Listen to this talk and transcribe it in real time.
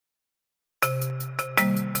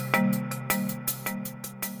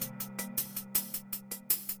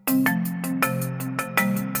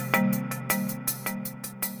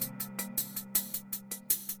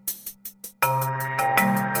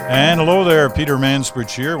And hello there, Peter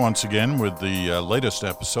Mansbridge here once again with the latest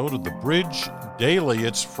episode of the Bridge Daily.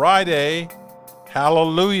 It's Friday.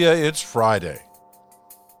 Hallelujah, it's Friday.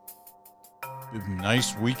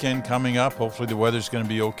 Nice weekend coming up. Hopefully the weather's going to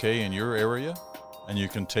be okay in your area, and you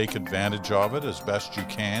can take advantage of it as best you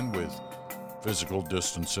can with physical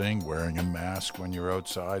distancing, wearing a mask when you're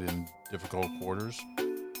outside in difficult quarters,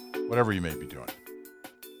 whatever you may be doing.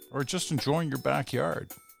 Or just enjoying your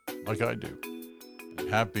backyard, like I do.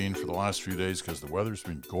 Have been for the last few days because the weather's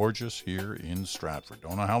been gorgeous here in Stratford.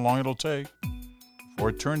 Don't know how long it'll take before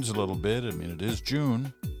it turns a little bit. I mean, it is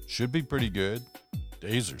June. Should be pretty good.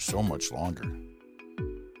 Days are so much longer.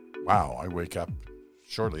 Wow, I wake up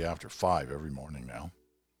shortly after 5 every morning now.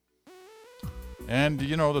 And,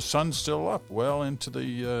 you know, the sun's still up well into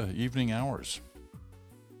the evening hours.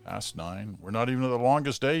 Past 9. We're not even at the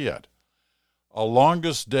longest day yet. A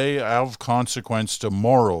longest day of consequence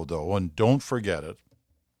tomorrow, though, and don't forget it.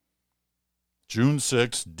 June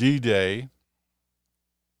 6th, D-Day,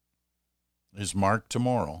 is marked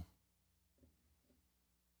tomorrow.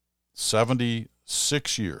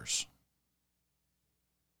 76 years.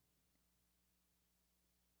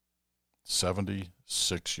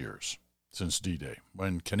 76 years since D-Day,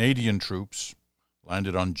 when Canadian troops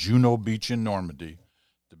landed on Juno Beach in Normandy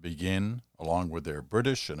to begin, along with their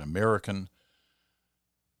British and American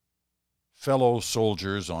fellow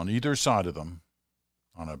soldiers on either side of them,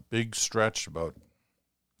 on a big stretch about,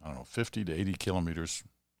 50 to 80 kilometers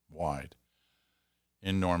wide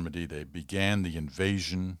in Normandy. They began the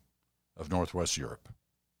invasion of Northwest Europe,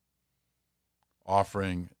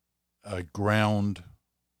 offering a ground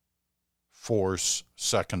force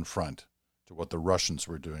second front to what the Russians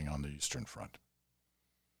were doing on the Eastern Front.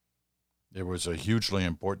 It was a hugely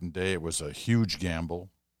important day. It was a huge gamble.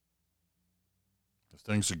 If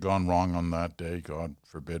things had gone wrong on that day, God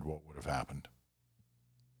forbid what would have happened.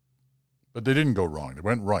 But they didn't go wrong. They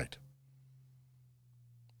went right.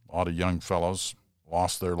 A lot of young fellows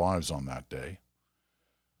lost their lives on that day.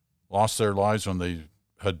 Lost their lives when they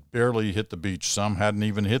had barely hit the beach. Some hadn't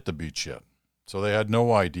even hit the beach yet. So they had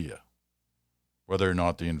no idea whether or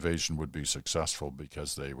not the invasion would be successful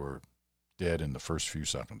because they were dead in the first few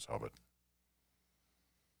seconds of it.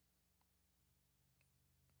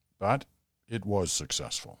 But it was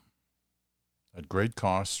successful, at great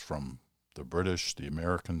cost from the British, the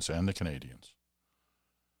Americans, and the Canadians.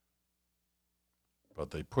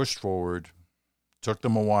 But they pushed forward. Took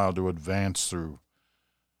them a while to advance through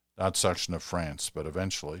that section of France, but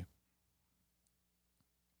eventually,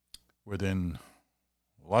 within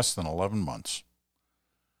less than 11 months,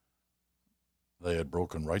 they had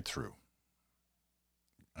broken right through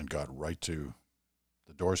and got right to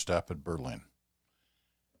the doorstep at Berlin.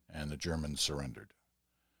 And the Germans surrendered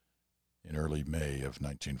in early May of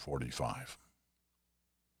 1945.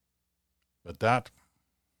 But that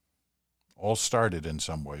all started in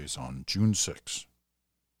some ways on June 6th.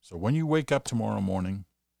 So when you wake up tomorrow morning,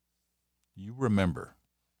 you remember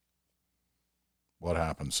what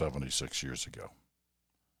happened 76 years ago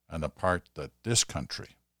and the part that this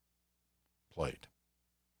country played.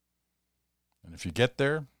 And if you get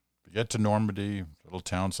there, if you get to Normandy, little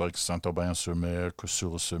towns like Saint-Aubin-sur-Mer,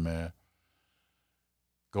 Courseulles-sur-Mer,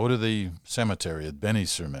 go to the cemetery at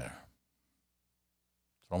Benny-sur-Mer.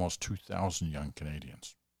 It's almost 2,000 young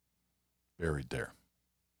Canadians buried there.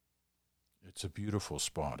 It's a beautiful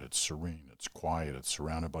spot. It's serene. It's quiet. It's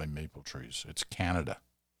surrounded by maple trees. It's Canada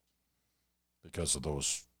because of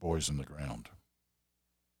those boys in the ground.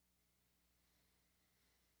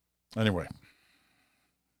 Anyway,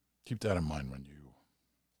 keep that in mind when you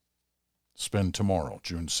spend tomorrow,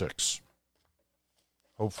 June 6th,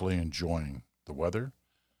 hopefully enjoying the weather,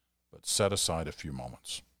 but set aside a few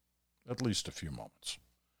moments, at least a few moments,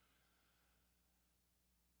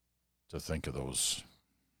 to think of those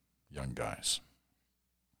young guys.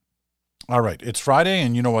 All right, it's Friday,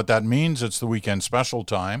 and you know what that means. It's the weekend special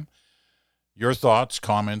time. Your thoughts,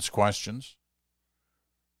 comments, questions.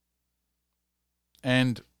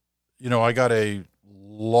 And, you know, I got a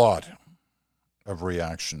lot of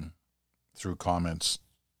reaction through comments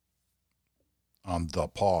on The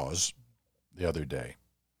Pause the other day,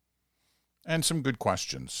 and some good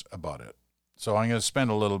questions about it. So I'm going to spend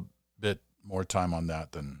a little bit more time on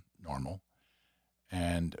that than normal,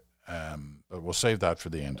 and but we'll save that for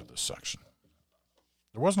the end of this section.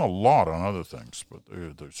 There wasn't a lot on other things, but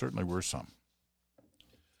there certainly were some.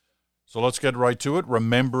 So let's get right to it.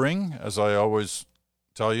 Remembering, as I always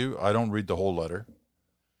tell you, I don't read the whole letter.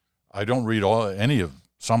 I don't read any of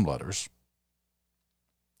some letters.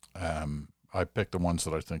 I pick the ones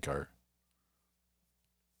that I think are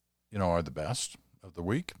the best of the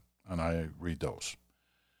week, and I read those.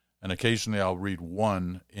 And occasionally I'll read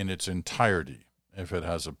one in its entirety if it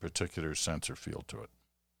has a particular sense or feel to it.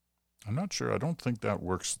 I'm not sure. I don't think that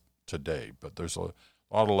works today, but there's a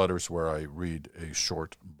lot of letters where I read a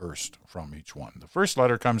short burst from each one. The first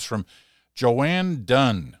letter comes from Joanne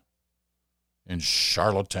Dunn in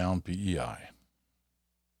Charlottetown, PEI.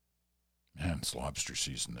 Man, it's lobster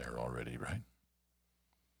season there already, right?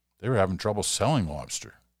 They were having trouble selling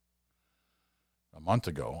lobster a month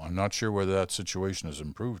ago. I'm not sure whether that situation has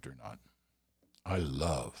improved or not. I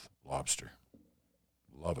love lobster.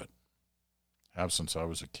 Love it. Have since I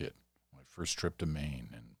was a kid. My first trip to Maine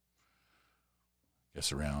in, I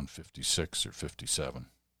guess, around 56 or 57.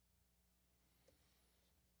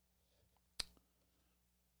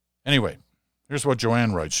 Anyway, here's what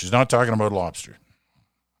Joanne writes. She's not talking about lobster.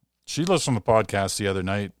 She listened to the podcast the other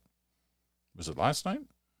night. Was it last night?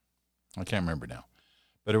 I can't remember now.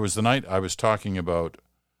 But it was the night I was talking about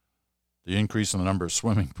the increase in the number of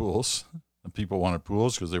swimming pools. And people wanted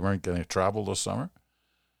pools because they weren't going to travel this summer.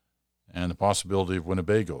 And the possibility of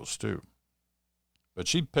Winnebagos, too. But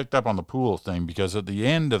she picked up on the pool thing because at the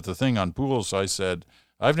end of the thing on pools, I said,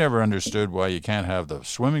 I've never understood why you can't have the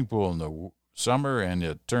swimming pool in the summer and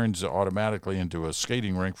it turns automatically into a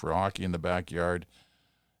skating rink for hockey in the backyard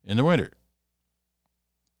in the winter.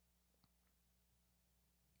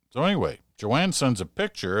 So anyway, Joanne sends a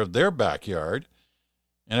picture of their backyard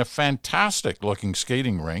and a fantastic-looking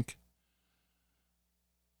skating rink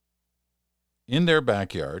in their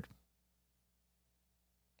backyard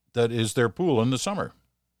that is their pool in the summer.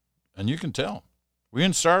 And you can tell. We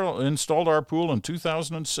installed our pool in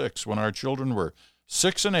 2006 when our children were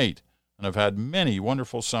 6 and 8 and have had many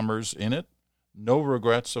wonderful summers in it. No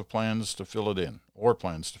regrets of plans to fill it in.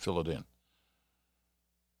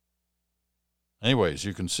 Anyways,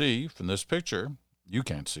 you can see from this picture, you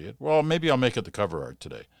can't see it. Well, maybe I'll make it the cover art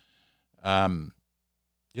today. They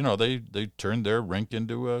turned their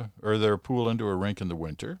their pool into a rink in the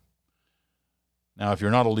winter. Now, if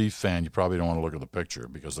you're not a Leaf fan, you probably don't want to look at the picture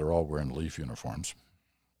because they're all wearing Leaf uniforms.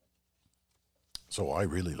 So I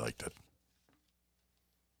really liked it.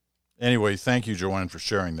 Anyway, thank you, Joanne, for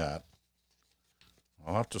sharing that.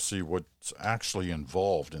 I'll have to see what's actually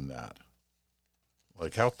involved in that.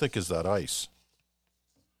 Like, how thick is that ice?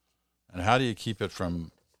 And how do you keep it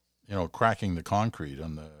from, cracking the concrete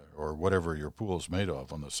or whatever your pool is made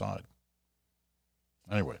of on the side?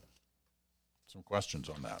 Anyway, some questions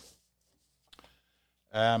on that.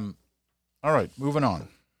 All right, moving on.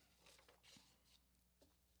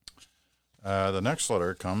 The next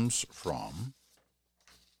letter comes from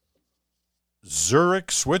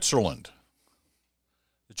Zurich, Switzerland.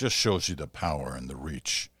 It just shows you the power and the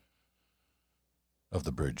reach of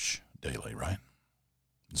the Bridge Daily, right?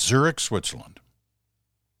 Zurich, Switzerland.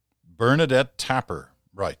 Bernadette Tapper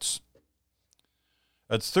writes,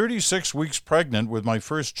 at 36 weeks pregnant with my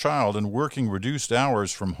first child and working reduced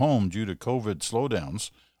hours from home due to COVID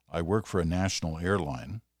slowdowns, I work for a national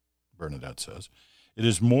airline, Bernadette says, it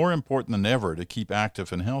is more important than ever to keep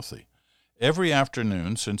active and healthy. Every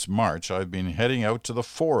afternoon since March, I've been heading out to the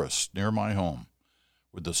forest near my home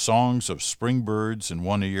with the songs of spring birds in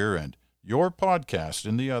one ear and your podcast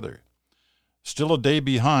in the other. Still a day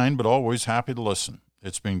behind, but always happy to listen.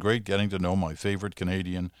 It's been great getting to know my favorite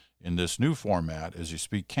Canadian in this new format as you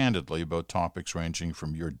speak candidly about topics ranging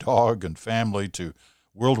from your dog and family to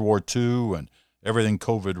World War II and everything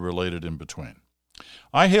COVID-related in between.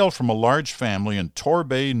 I hail from a large family in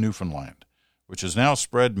Torbay, Newfoundland, which is now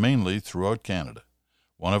spread mainly throughout Canada.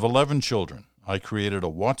 One of 11 children, I created a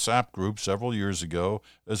WhatsApp group several years ago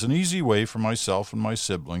as an easy way for myself and my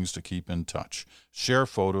siblings to keep in touch, share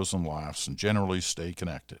photos and laughs, and generally stay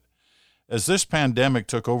connected. As this pandemic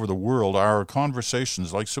took over the world, our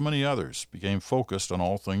conversations, like so many others, became focused on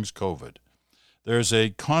all things COVID. There's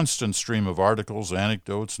a constant stream of articles,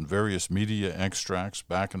 anecdotes, and various media extracts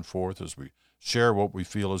back and forth as we share what we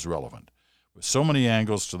feel is relevant. With so many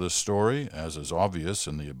angles to this story, as is obvious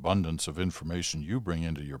in the abundance of information you bring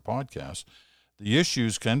into your podcast, the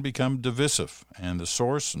issues can become divisive, and the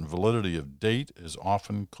source and validity of date is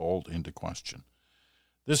often called into question.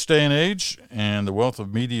 This day and age, and the wealth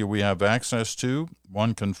of media we have access to,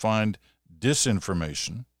 one can find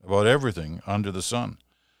disinformation about everything under the sun.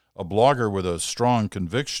 A blogger with a strong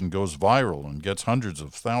conviction goes viral and gets hundreds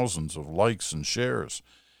of thousands of likes and shares.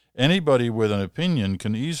 Anybody with an opinion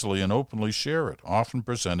can easily and openly share it, often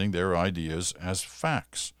presenting their ideas as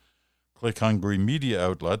facts. Click-hungry media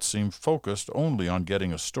outlets seem focused only on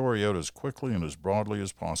getting a story out as quickly and as broadly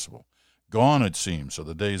as possible. Gone, it seems, are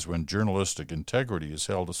the days when journalistic integrity is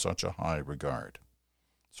held to such a high regard.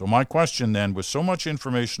 So my question then, with so much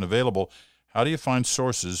information available, how do you find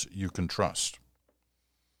sources you can trust?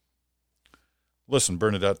 Listen,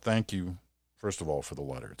 Bernadette, thank you, first of all, for the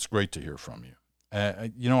letter. It's great to hear from you.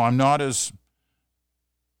 I'm not as,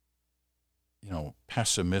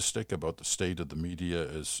 pessimistic about the state of the media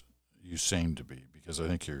as you seem to be, because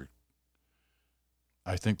I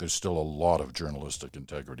think there's still a lot of journalistic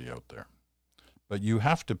integrity out there. But you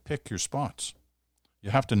have to pick your spots.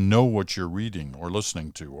 You have to know what you're reading or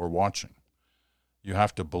listening to or watching. You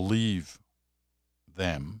have to believe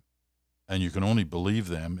them, and you can only believe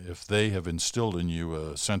them if they have instilled in you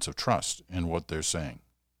a sense of trust in what they're saying.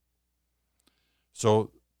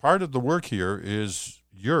 So part of the work here is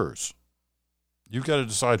yours. You've got to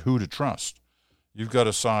decide who to trust. You've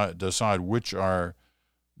got to decide which are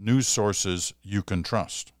news sources you can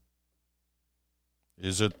trust.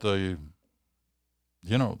 Is it the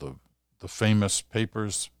famous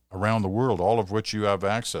papers around the world, all of which you have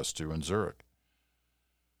access to in Zurich?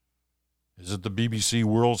 Is it the BBC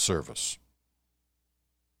World Service?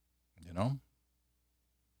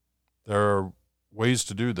 There are ways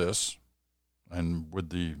to do this, and with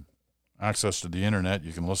the access to the internet,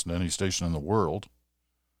 you can listen to any station in the world.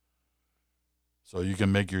 So you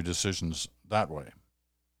can make your decisions that way.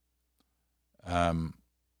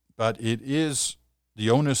 But the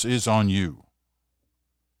onus is on you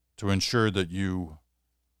to ensure that you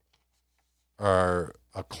are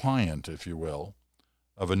a client, if you will,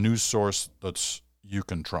 of a news source that's you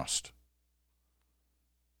can trust.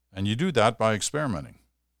 And you do that by experimenting.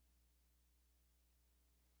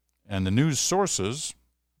 And the news sources,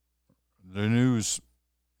 the news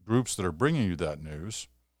groups that are bringing you that news,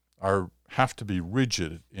 have to be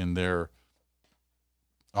rigid in their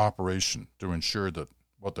operation to ensure that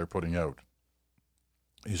what they're putting out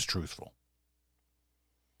is truthful.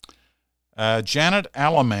 Janet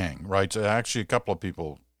Alamang writes, actually a couple of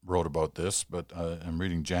people wrote about this, but I'm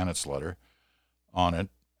reading Janet's letter on it.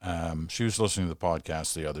 She was listening to the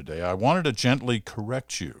podcast the other day. I wanted to gently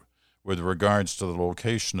correct you with regards to the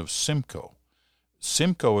location of Simcoe.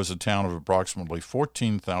 Simcoe is a town of approximately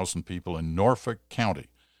 14,000 people in Norfolk County.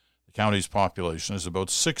 The county's population is about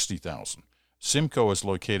 60,000. Simcoe is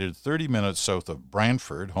located 30 minutes south of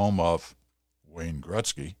Brantford, home of Wayne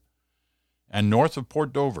Gretzky, and north of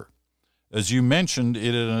Port Dover. As you mentioned,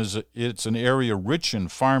 it's an area rich in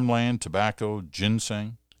farmland, tobacco,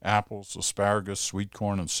 ginseng, apples, asparagus, sweet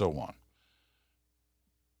corn, and so on.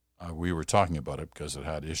 We were talking about it because it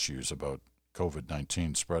had issues about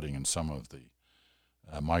COVID-19 spreading in some of the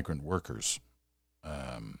migrant workers'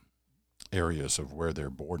 areas of where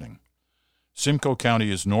they're boarding. Simcoe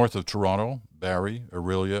County is north of Toronto. Barrie,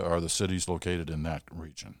 Orillia are the cities located in that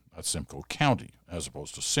region. That's Simcoe County, as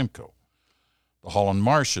opposed to Simcoe. The Holland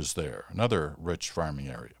Marsh is there, another rich farming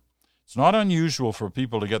area. It's not unusual for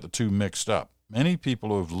people to get the two mixed up. Many people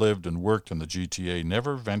who have lived and worked in the GTA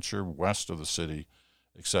never venture west of the city,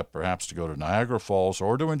 except perhaps to go to Niagara Falls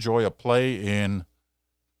or to enjoy a play in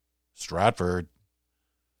Stratford.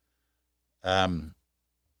 Janet,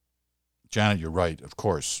 you're right, of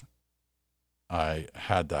course. I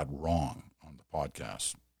had that wrong on the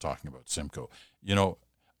podcast, talking about Simcoe.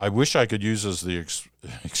 I wish I could use as the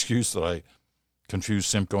excuse that I confused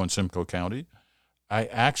Simcoe and Simcoe County. I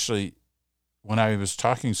actually, when I was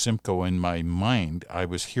talking Simcoe in my mind, I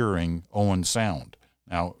was hearing Owen Sound.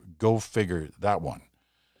 Now, go figure that one.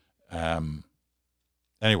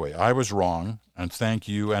 Anyway, I was wrong, and thank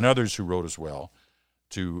you and others who wrote as well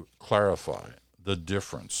to clarify the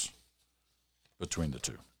difference between the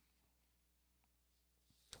two.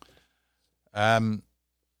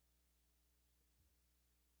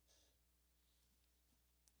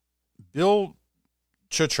 Bill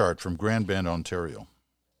Chichart from Grand Bend, Ontario,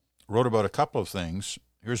 wrote about a couple of things.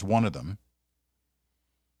 Here's one of them.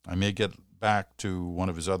 I may get back to one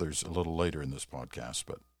of his others a little later in this podcast,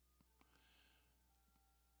 but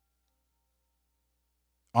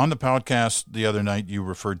on the podcast the other night, you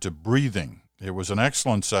referred to breathing. It was an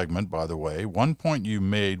excellent segment, by the way. One point you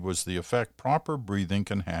made was the effect proper breathing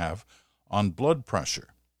can have on blood pressure.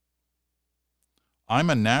 I'm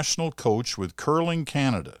a national coach with Curling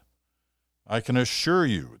Canada. I can assure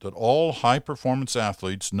you that all high-performance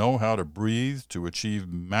athletes know how to breathe to achieve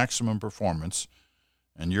maximum performance,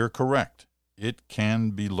 and you're correct. It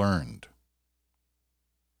can be learned.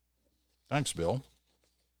 Thanks, Bill.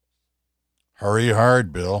 Hurry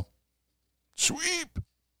hard, Bill. Sweep!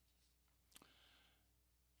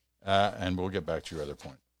 And we'll get back to your other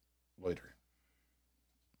point later.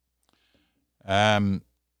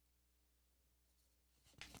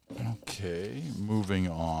 Okay, moving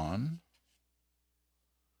on.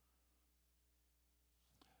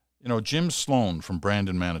 Jim Sloan from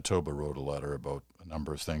Brandon, Manitoba wrote a letter about a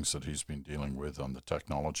number of things that he's been dealing with on the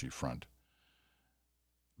technology front.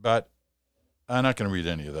 But I'm not going to read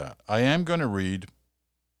any of that. I am going to read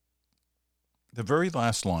the very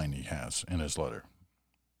last line he has in his letter,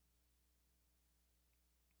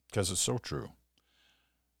 because it's so true.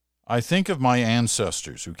 I think of my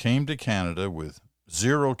ancestors who came to Canada with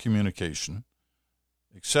zero communication,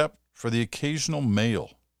 except for the occasional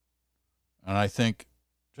mail. And I think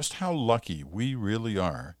just how lucky we really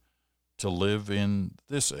are to live in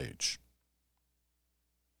this age.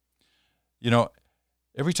 You know,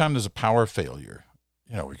 every time there's a power failure,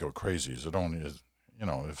 we go crazy. Is it only,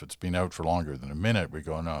 if it's been out for longer than a minute, we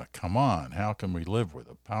go, no, come on. How can we live with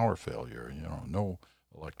a power failure? No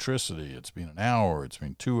electricity. It's been an hour. It's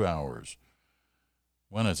been 2 hours.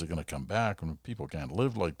 When is it going to come back? When people can't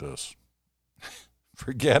live like this.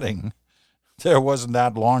 Forgetting there wasn't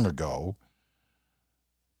that long ago,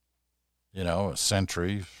 a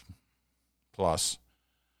century plus,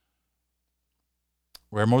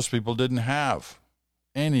 where most people didn't have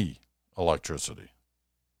any electricity.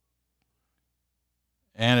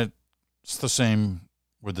 And it's the same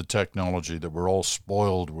with the technology that we're all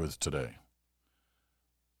spoiled with today.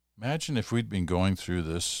 Imagine if we'd been going through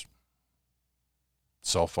this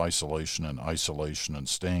self-isolation and isolation and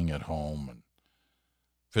staying at home and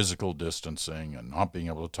physical distancing and not being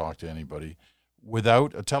able to talk to anybody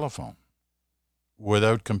without a telephone,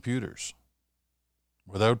 without computers,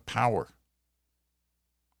 without power.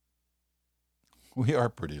 We are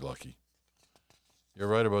pretty lucky. You're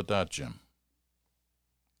right about that, Jim.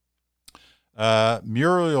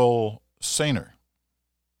 Muriel Sainer.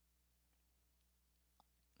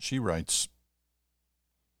 She writes,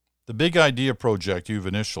 the Big Idea project you've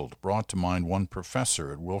initialed brought to mind one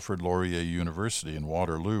professor at Wilfrid Laurier University in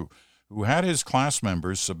Waterloo who had his class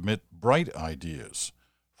members submit bright ideas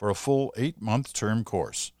for a full 8-month term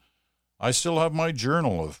course. I still have my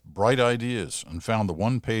journal of bright ideas and found the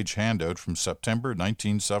one-page handout from September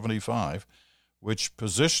 1975, which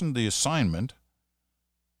positioned the assignment,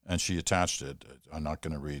 and she attached it. I'm not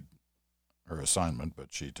going to read her assignment, but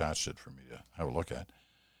she attached it for me to have a look at.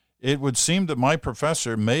 It would seem that my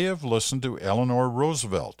professor may have listened to Eleanor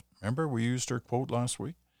Roosevelt. Remember, we used her quote last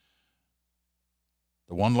week?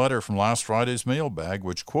 The one letter from last Friday's mailbag,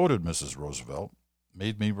 which quoted Mrs. Roosevelt,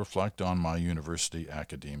 made me reflect on my university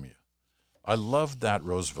academia. I loved that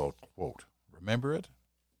Roosevelt quote. Remember it?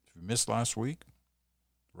 If you missed last week,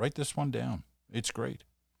 write this one down. It's great.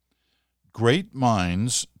 Great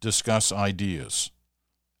minds discuss ideas.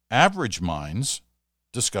 Average minds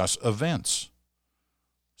discuss events.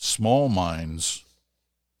 Small minds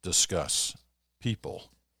discuss people.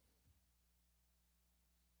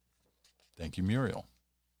 Thank you, Muriel.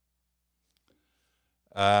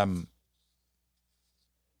 And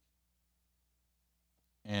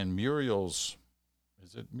Muriel's,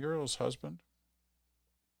 is it Muriel's husband?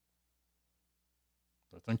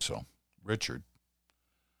 I think so. Richard.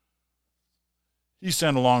 He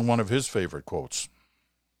sent along one of his favorite quotes.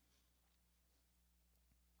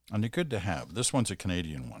 And they're good to have. This one's a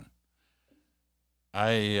Canadian one.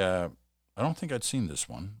 I don't think I'd seen this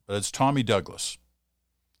one, but it's Tommy Douglas.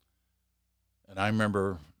 And I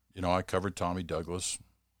remember, I covered Tommy Douglas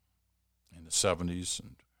in the 70s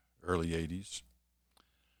and early 80s.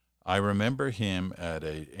 I remember him at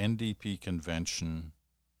a NDP convention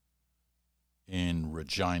in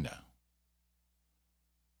Regina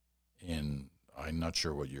in, I'm not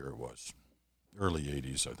sure what year it was, early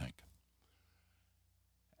 80s, I think.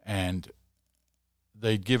 And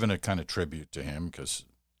they'd given a kind of tribute to him because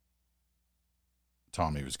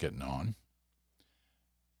Tommy was getting on.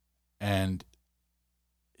 And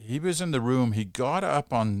he was in the room. He got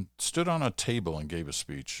up stood on a table and gave a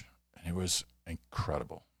speech. And it was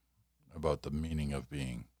incredible about the meaning of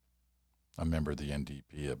being a member of the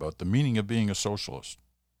NDP, about the meaning of being a socialist,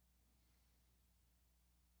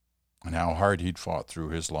 and how hard he'd fought through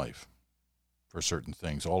his life for certain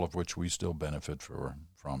things, all of which we still benefit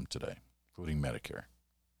from today, including Medicare.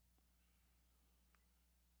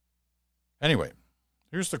 Anyway,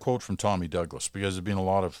 here's the quote from Tommy Douglas, because there's been a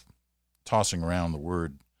lot of tossing around the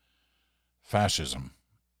word fascism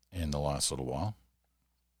in the last little while.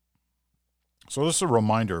 So this is a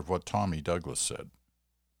reminder of what Tommy Douglas said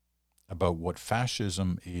about what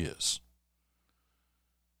fascism is.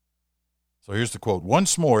 So here's the quote.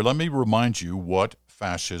 Once more, let me remind you what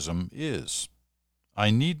fascism is.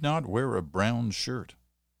 I need not wear a brown shirt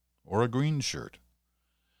or a green shirt.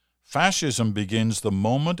 Fascism begins the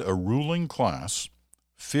moment a ruling class,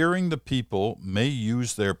 fearing the people may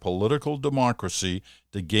use their political democracy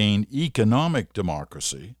to gain economic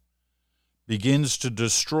democracy, begins to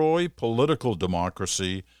destroy political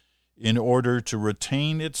democracy in order to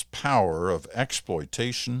retain its power of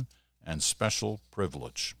exploitation and special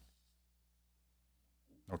privilege.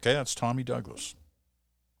 Okay, that's Tommy Douglas,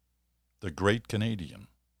 the great Canadian.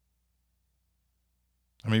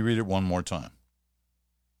 Let me read it one more time.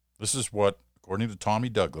 This is what, according to Tommy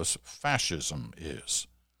Douglas, fascism is.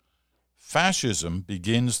 Fascism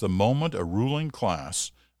begins the moment a ruling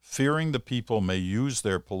class, fearing the people may use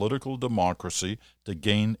their political democracy to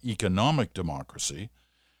gain economic democracy,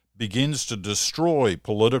 begins to destroy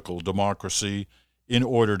political democracy in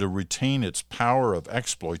order to retain its power of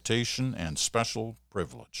exploitation and special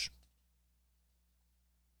privilege.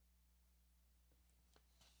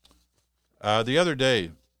 The other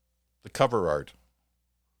day, the cover art,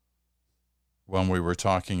 when we were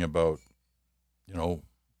talking about,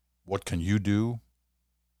 what can you do?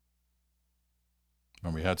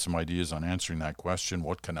 When we had some ideas on answering that question,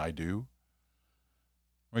 what can I do?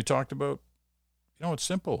 We talked about, it's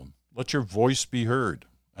simple. Let your voice be heard.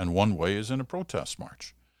 And one way is in a protest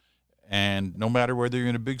march. And no matter whether you're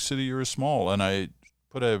in a big city or a small, and I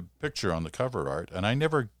put a picture on the cover art, and I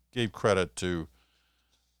never gave credit to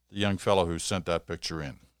the young fellow who sent that picture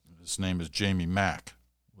in. His name is Jamie Mack,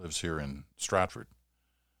 lives here in Stratford.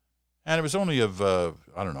 And it was only of, a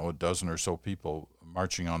dozen or so people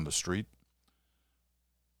marching on the street,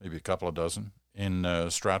 maybe a couple of dozen, in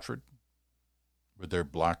Stratford with their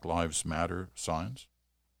Black Lives Matter signs.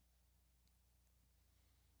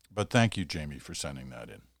 But thank you, Jamie, for sending that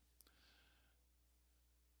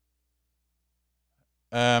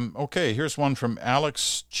in. Okay, here's one from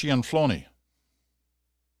Alex Cianfloni.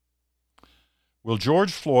 Will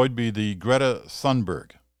George Floyd be the Greta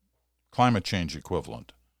Thunberg, climate change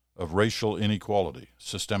equivalent of racial inequality,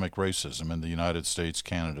 systemic racism in the United States,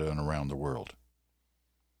 Canada, and around the world?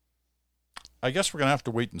 I guess we're going to have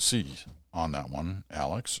to wait and see on that one,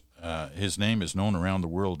 Alex. His name is known around the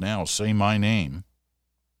world now. Say my name.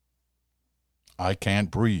 I can't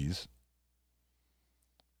breathe.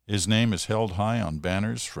 His name is held high on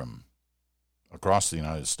banners from across the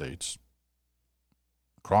United States,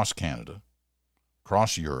 across Canada,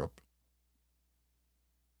 across Europe.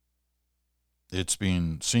 It's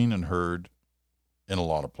been seen and heard in a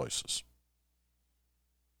lot of places.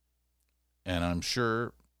 And I'm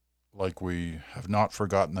sure, like we have not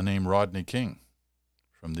forgotten the name Rodney King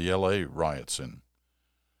from the LA riots in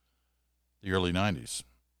the early 90s.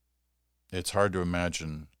 It's hard to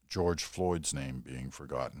imagine George Floyd's name being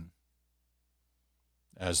forgotten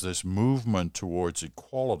as this movement towards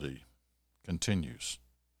equality continues.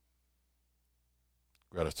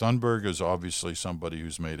 Greta Thunberg is obviously somebody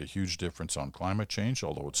who's made a huge difference on climate change,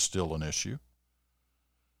 although it's still an issue.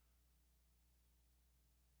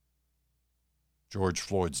 George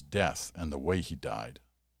Floyd's death and the way he died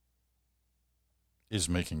is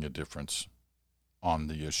making a difference on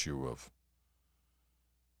the issue of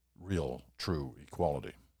real, true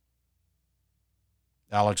equality.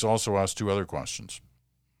 Alex also asked two other questions.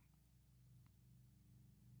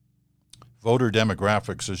 Voter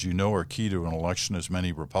demographics, as you know, are key to an election, as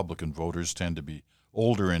many Republican voters tend to be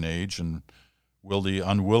older in age, and will the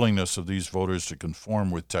unwillingness of these voters to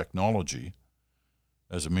conform with technology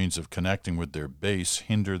as a means of connecting with their base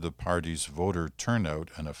hinder the party's voter turnout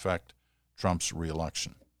and affect Trump's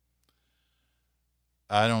reelection?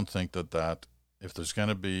 I don't think that if there's going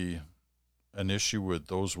to be an issue with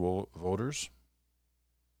those voters,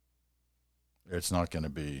 it's not going to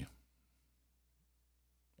be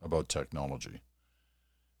about technology.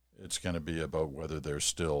 It's going to be about whether they're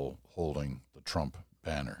still holding the Trump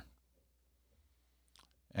banner.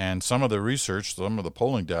 And some of the research, some of the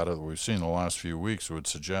polling data that we've seen in the last few weeks would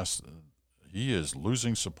suggest that he is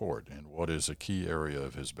losing support in what is a key area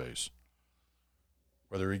of his base.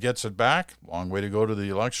 Whether he gets it back, long way to go to the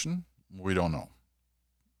election, we don't know.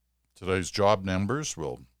 Today's job numbers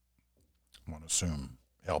will, I want to assume,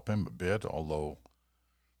 help him a bit, although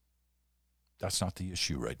that's not the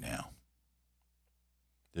issue right now.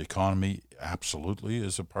 The economy absolutely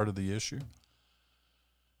is a part of the issue.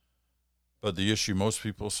 But the issue most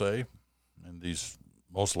people say in these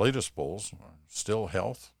most latest polls are still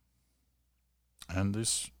health and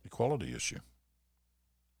this equality issue.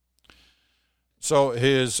 So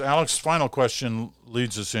Alex's final question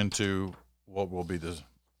leads us into what will be the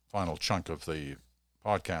final chunk of the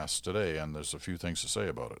podcast today, and there's a few things to say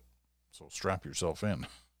about it. So strap yourself in.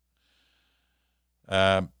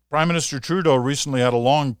 Prime Minister Trudeau recently had a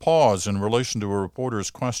long pause in relation to a reporter's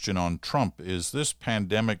question on Trump. Is this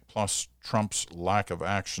pandemic plus Trump's lack of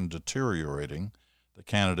action deteriorating the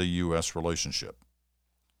Canada-U.S. relationship?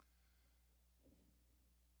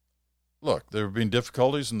 Look, there have been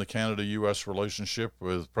difficulties in the Canada-U.S. relationship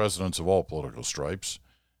with presidents of all political stripes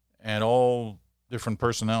and all different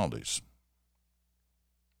personalities.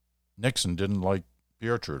 Nixon didn't like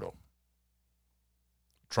Pierre Trudeau.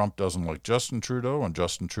 Trump doesn't like Justin Trudeau, and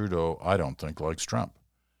Justin Trudeau, I don't think, likes Trump.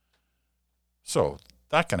 So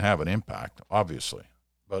that can have an impact, obviously.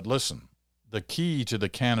 But listen, the key to the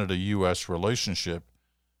Canada-U.S. relationship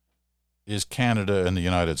is Canada and the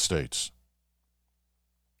United States.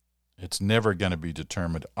 It's never going to be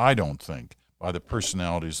determined, I don't think, by the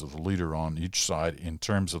personalities of the leader on each side in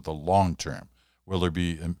terms of the long term. Will there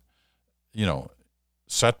be,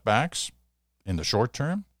 setbacks in the short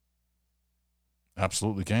term?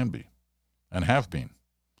 Absolutely can be, and have been.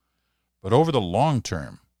 But over the long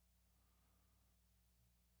term,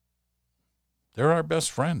 they're our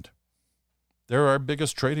best friend. They're our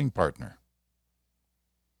biggest trading partner.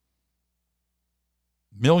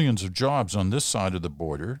 Millions of jobs on this side of the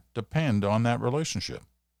border depend on that relationship.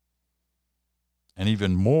 And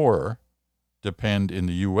even more depend in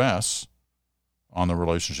the U.S. on the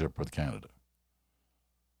relationship with Canada.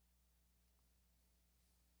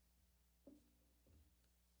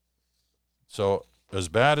 So, as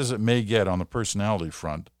bad as it may get on the personality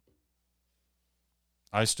front,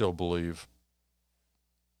 I still believe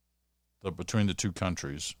that between the two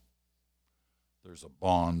countries, there's a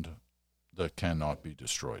bond that cannot be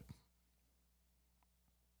destroyed.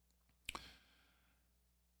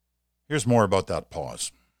 Here's more about that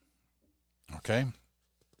pause. Okay?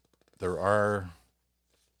 There are,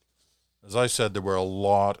 as I said, there were a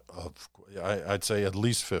lot of, I'd say at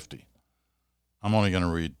least 50. I'm only going to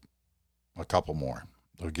read a couple more.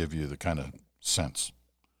 They'll give you the kind of sense.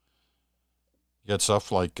 You get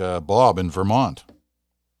stuff like Bob in Vermont.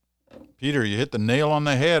 Peter, you hit the nail on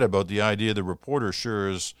the head about the idea the reporter sure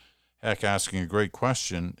is heck asking a great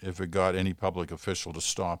question if it got any public official to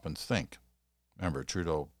stop and think. Remember,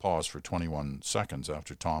 Trudeau paused for 21 seconds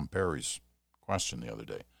after Tom Perry's question the other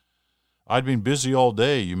day. I'd been busy all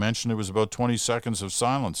day. You mentioned it was about 20 seconds of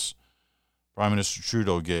silence Prime Minister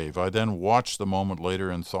Trudeau gave. I then watched the moment later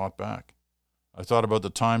and thought back. I thought about the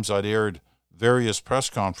times I'd aired various press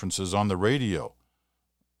conferences on the radio.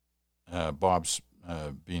 Bob's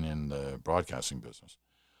been in the broadcasting business.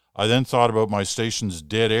 I then thought about my station's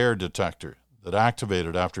dead air detector that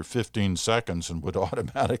activated after 15 seconds and would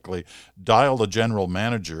automatically dial the general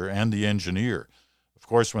manager and the engineer. Of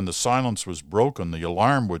course, when the silence was broken, the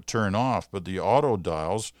alarm would turn off, but the auto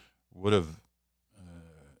dials would have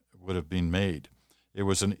been made. It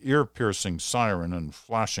was an ear-piercing siren and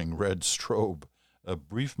flashing red strobe. A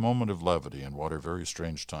brief moment of levity in what are very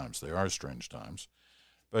strange times. They are strange times.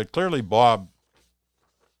 But clearly Bob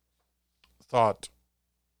thought,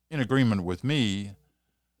 in agreement with me,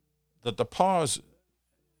 that the pause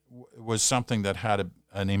was something that had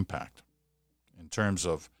an impact in terms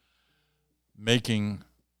of making,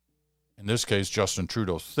 in this case, Justin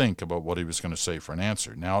Trudeau think about what he was going to say for an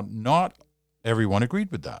answer. Now, not everyone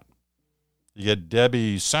agreed with that. You get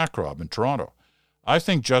Debbie Sakrob in Toronto. I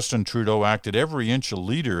think Justin Trudeau acted every inch a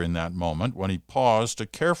leader in that moment when he paused to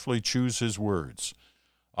carefully choose his words.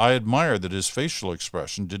 I admire that his facial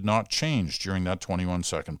expression did not change during that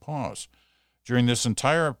 21-second pause. During this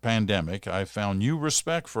entire pandemic, I found new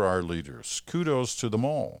respect for our leaders. Kudos to them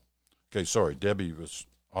all. Okay, sorry, Debbie was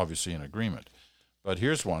obviously in agreement. But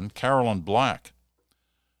here's one, Carolyn Black.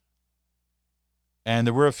 And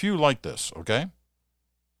there were a few like this, okay?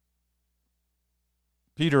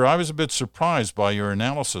 Peter, I was a bit surprised by your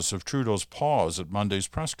analysis of Trudeau's pause at Monday's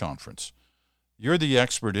press conference. You're the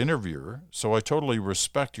expert interviewer, so I totally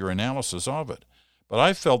respect your analysis of it. But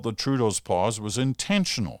I felt that Trudeau's pause was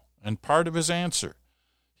intentional and part of his answer.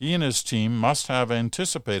 He and his team must have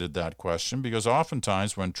anticipated that question because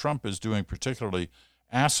oftentimes when Trump is doing particularly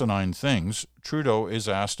asinine things, Trudeau is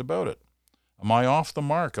asked about it. Am I off the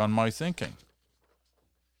mark on my thinking?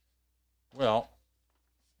 Well,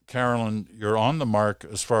 Carolyn, you're on the mark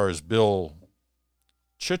as far as Bill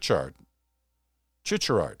Chichardt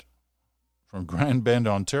from Grand Bend,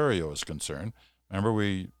 Ontario is concerned. Remember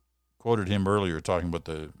we quoted him earlier talking about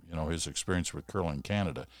his experience with Curling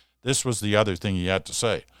Canada. This was the other thing he had to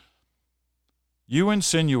say. You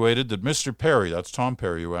insinuated that Mr. Perry, that's Tom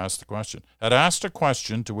Perry who asked the question, had asked a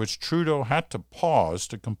question to which Trudeau had to pause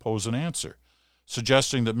to compose an answer,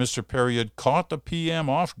 suggesting that Mr. Perry had caught the PM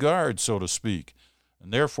off guard, so to speak,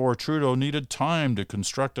 and therefore Trudeau needed time to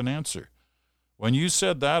construct an answer. When you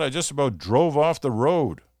said that, I just about drove off the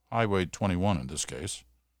road, Highway 21 in this case.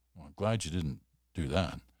 Well, I'm glad you didn't do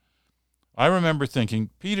that. I remember thinking,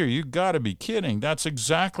 Peter, you got to be kidding. That's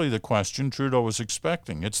exactly the question Trudeau was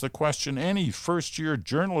expecting. It's the question any first-year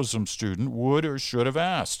journalism student would or should have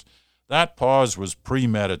asked. That pause was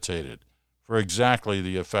premeditated for exactly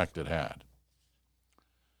the effect it had.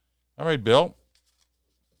 All right, Bill.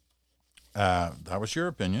 That was your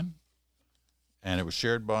opinion, and it was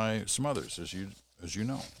shared by some others, as you'd as you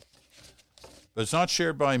know. But it's not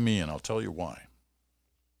shared by me, and I'll tell you why.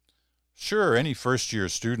 Sure, any first-year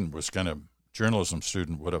journalism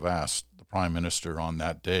student would have asked the Prime Minister on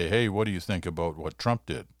that day, hey, what do you think about what Trump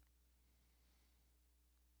did?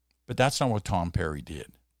 But that's not what Tom Perry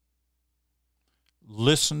did.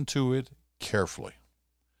 Listen to it carefully.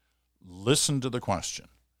 Listen to the question.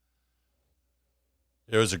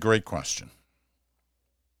 It was a great question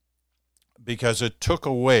because it took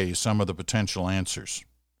away some of the potential answers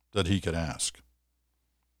that he could ask.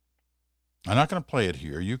 I'm not going to play it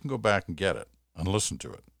here. You can go back and get it and listen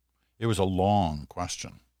to it. It was a long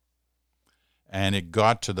question. And it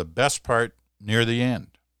got to the best part near the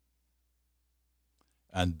end.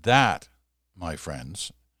 And that, my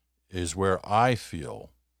friends, is where I feel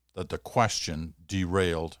that the question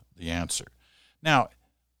derailed the answer. Now,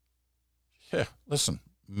 listen,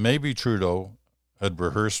 maybe Trudeau had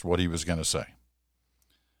rehearsed what he was going to say.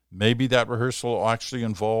 Maybe that rehearsal actually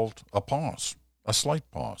involved a pause, a slight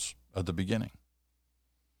pause at the beginning.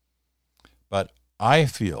 But I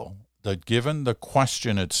feel that given the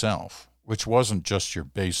question itself, which wasn't just your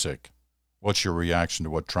basic, what's your reaction to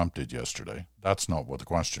what Trump did yesterday? That's not what the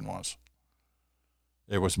question was.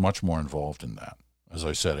 It was much more involved in that. As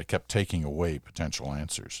I said, it kept taking away potential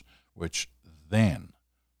answers, which then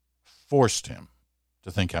forced him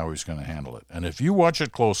to think how he's going to handle it. And if you watch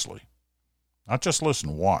it closely, not just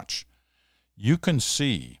listen, watch, you can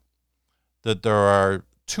see that there are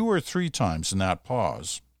 2 or 3 times in that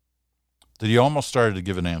pause that he almost started to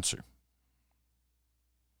give an answer.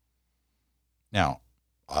 Now,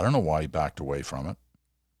 I don't know why he backed away from it,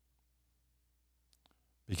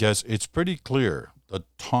 because it's pretty clear that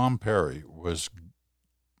Tom Perry was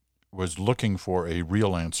looking for a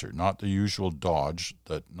real answer, not the usual dodge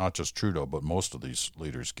that not just Trudeau, but most of these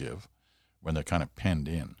leaders give when they're kind of penned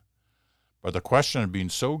in. But the question had been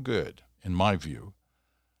so good, in my view,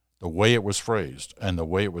 the way it was phrased and the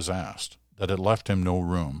way it was asked, that it left him no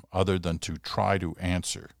room other than to try to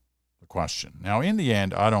answer the question. Now, in the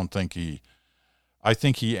end, I think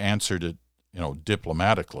he answered it,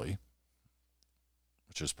 diplomatically,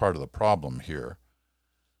 which is part of the problem here.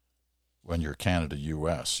 When you're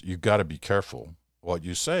Canada-US, you've got to be careful what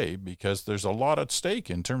you say because there's a lot at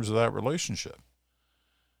stake in terms of that relationship.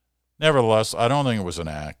 Nevertheless, I don't think it was an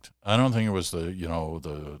act. I don't think it was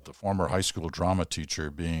the former high school drama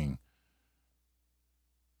teacher being,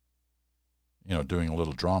 doing a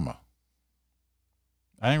little drama.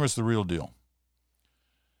 I think it was the real deal.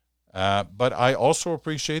 But I also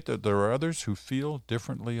appreciate that there are others who feel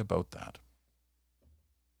differently about that.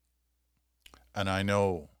 And I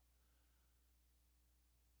know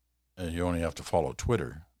you only have to follow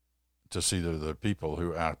Twitter to see that there are people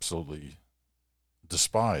who absolutely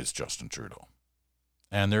despise Justin Trudeau.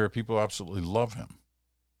 And there are people who absolutely love him.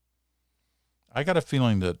 I got a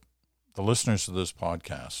feeling that the listeners to this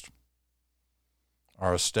podcast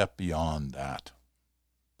are a step beyond that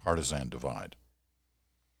partisan divide.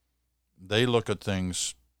 They look at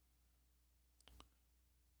things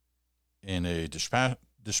in a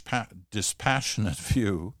dispassionate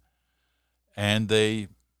view, and they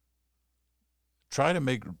try to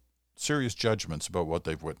make serious judgments about what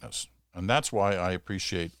they've witnessed. And that's why I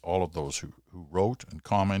appreciate all of those who wrote and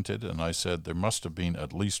commented, and I said there must have been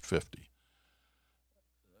at least 50.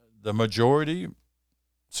 The majority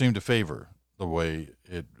seemed to favor the way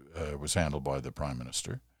it was handled by the Prime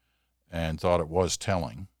Minister and thought it was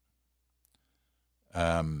telling.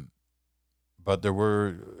 But there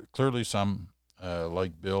were clearly some,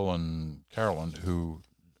 like Bill and Carolyn, who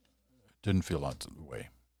didn't feel that way.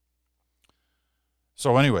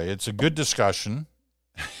 So anyway, it's a good discussion,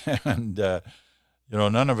 and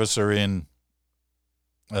none of us are in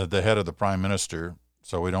the head of the Prime Minister,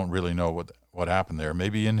 so we don't really know what happened there.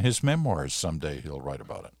 Maybe in his memoirs someday he'll write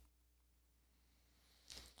about it.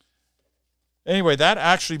 Anyway, that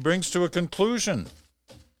actually brings to a conclusion.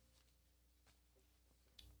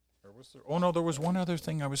 There was one other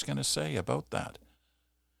thing I was going to say about that.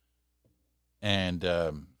 And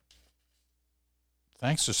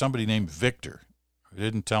thanks to somebody named Victor, who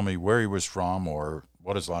didn't tell me where he was from or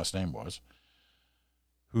what his last name was,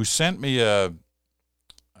 who sent me a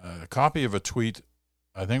copy of a tweet,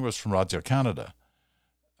 I think it was from Radio-Canada,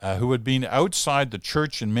 who had been outside the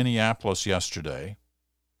church in Minneapolis yesterday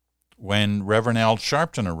when Reverend Al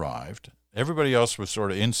Sharpton arrived. Everybody else was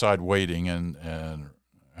sort of inside waiting, and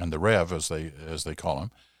the Rev, as they call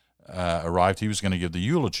him, arrived. He was going to give the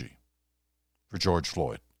eulogy for George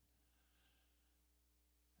Floyd.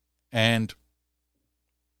 And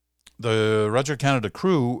the Radio-Canada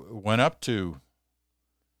crew went up to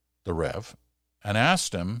the Rev and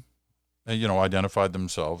asked him identified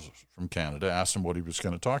themselves from Canada, asked him what he was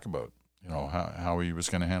going to talk about, how he was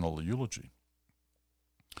going to handle the eulogy.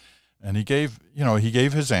 And he gave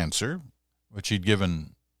his answer, which he'd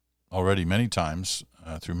given already many times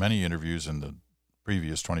through many interviews in the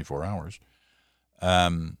previous 24 hours.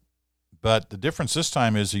 But the difference this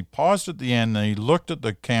time is he paused at the end and he looked at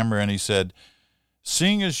the camera and he said,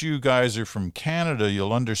 "Seeing as you guys are from Canada,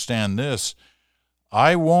 you'll understand this.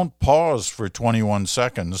 I won't pause for 21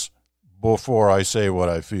 seconds before I say what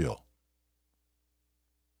I feel."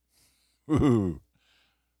 Ooh.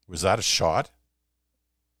 Was that a shot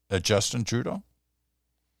at Justin Trudeau?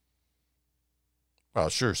 Well,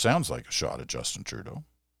 it sure sounds like a shot at Justin Trudeau.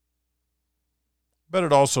 But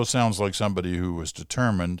it also sounds like somebody who was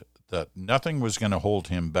determined that nothing was going to hold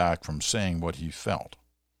him back from saying what he felt.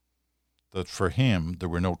 That for him, there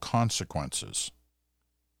were no consequences.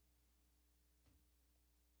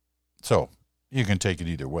 So, you can take it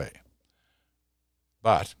either way.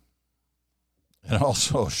 But it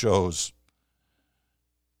also shows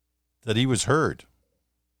that he was heard.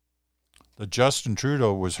 That Justin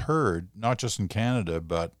Trudeau was heard, not just in Canada,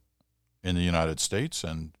 but in the United States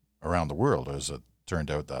and around the world, as it turned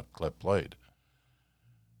out that clip played,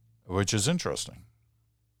 which is interesting.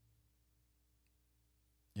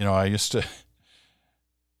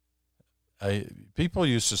 People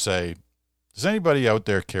used to say, does anybody out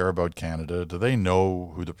there care about Canada? Do they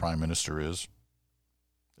know who the Prime Minister is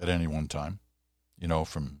at any one time,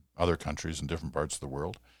 from other countries in different parts of the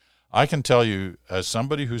world? I can tell you, as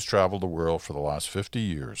somebody who's traveled the world for the last 50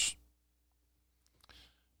 years,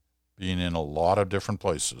 being in a lot of different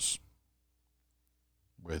places,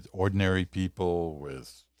 with ordinary people,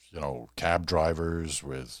 with, cab drivers,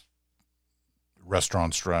 with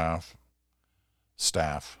restaurant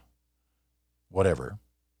staff, whatever,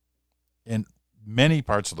 in many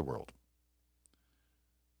parts of the world,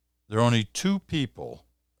 there are only two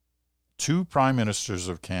prime ministers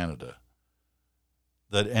of Canada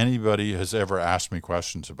that anybody has ever asked me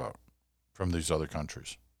questions about from these other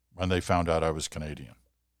countries when they found out I was Canadian.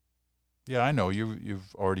 Yeah, I know,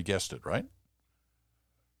 you've already guessed it, right?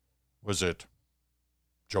 Was it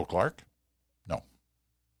Joe Clark? No.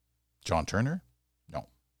 John Turner? No.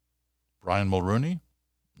 Brian Mulroney?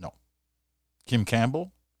 No. Kim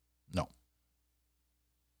Campbell? No.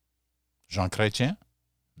 Jean Chrétien?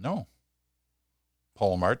 No.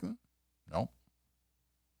 Paul Martin? No.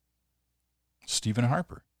 Stephen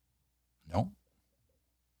Harper? No.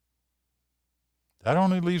 That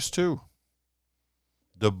only leaves two.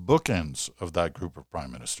 The bookends of that group of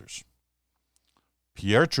prime ministers.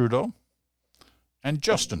 Pierre Trudeau and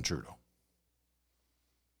Justin Trudeau.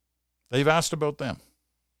 They've asked about them.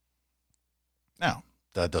 Now,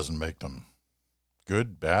 that doesn't make them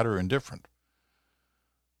good, bad, or indifferent.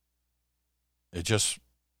 It just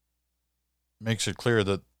makes it clear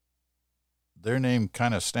that their name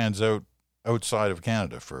kind of stands out outside of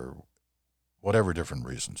Canada for whatever different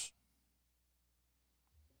reasons.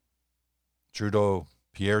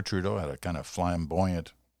 Pierre Trudeau had a kind of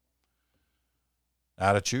flamboyant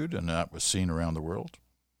attitude, and that was seen around the world.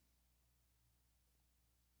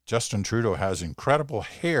 Justin Trudeau has incredible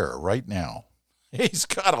hair right now. He's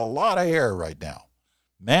got a lot of hair right now.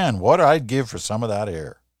 Man, what I'd give for some of that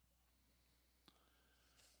hair.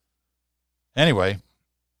 Anyway,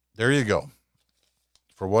 there you go.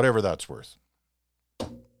 For whatever that's worth.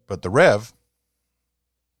 But the Rev,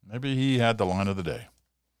 maybe he had the line of the day.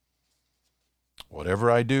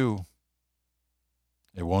 Whatever I do,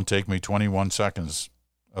 it won't take me 21 seconds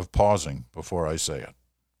of pausing before I say it.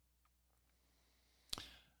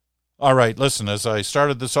 All right, listen, as I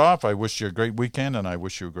started this off, I wish you a great weekend, and I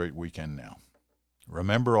wish you a great weekend now.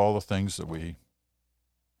 Remember all the things that we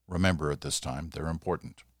remember at this time. They're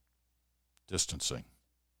important. Distancing.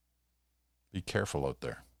 Be careful out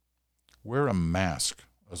there. Wear a mask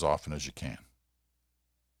as often as you can.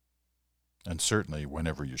 And certainly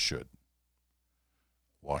whenever you should.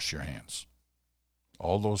 Wash your hands.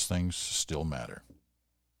 All those things still matter.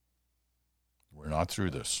 We're not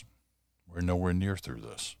through this. We're nowhere near through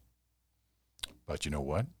this. But you know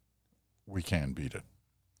what? We can beat it.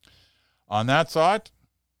 On that thought,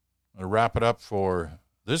 I'm going to wrap it up for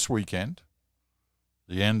this weekend.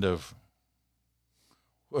 The end of,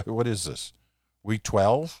 what is this? Week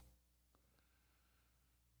 12?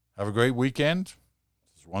 Have a great weekend.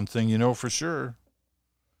 There's one thing you know for sure.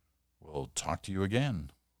 We'll talk to you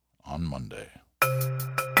again on Monday.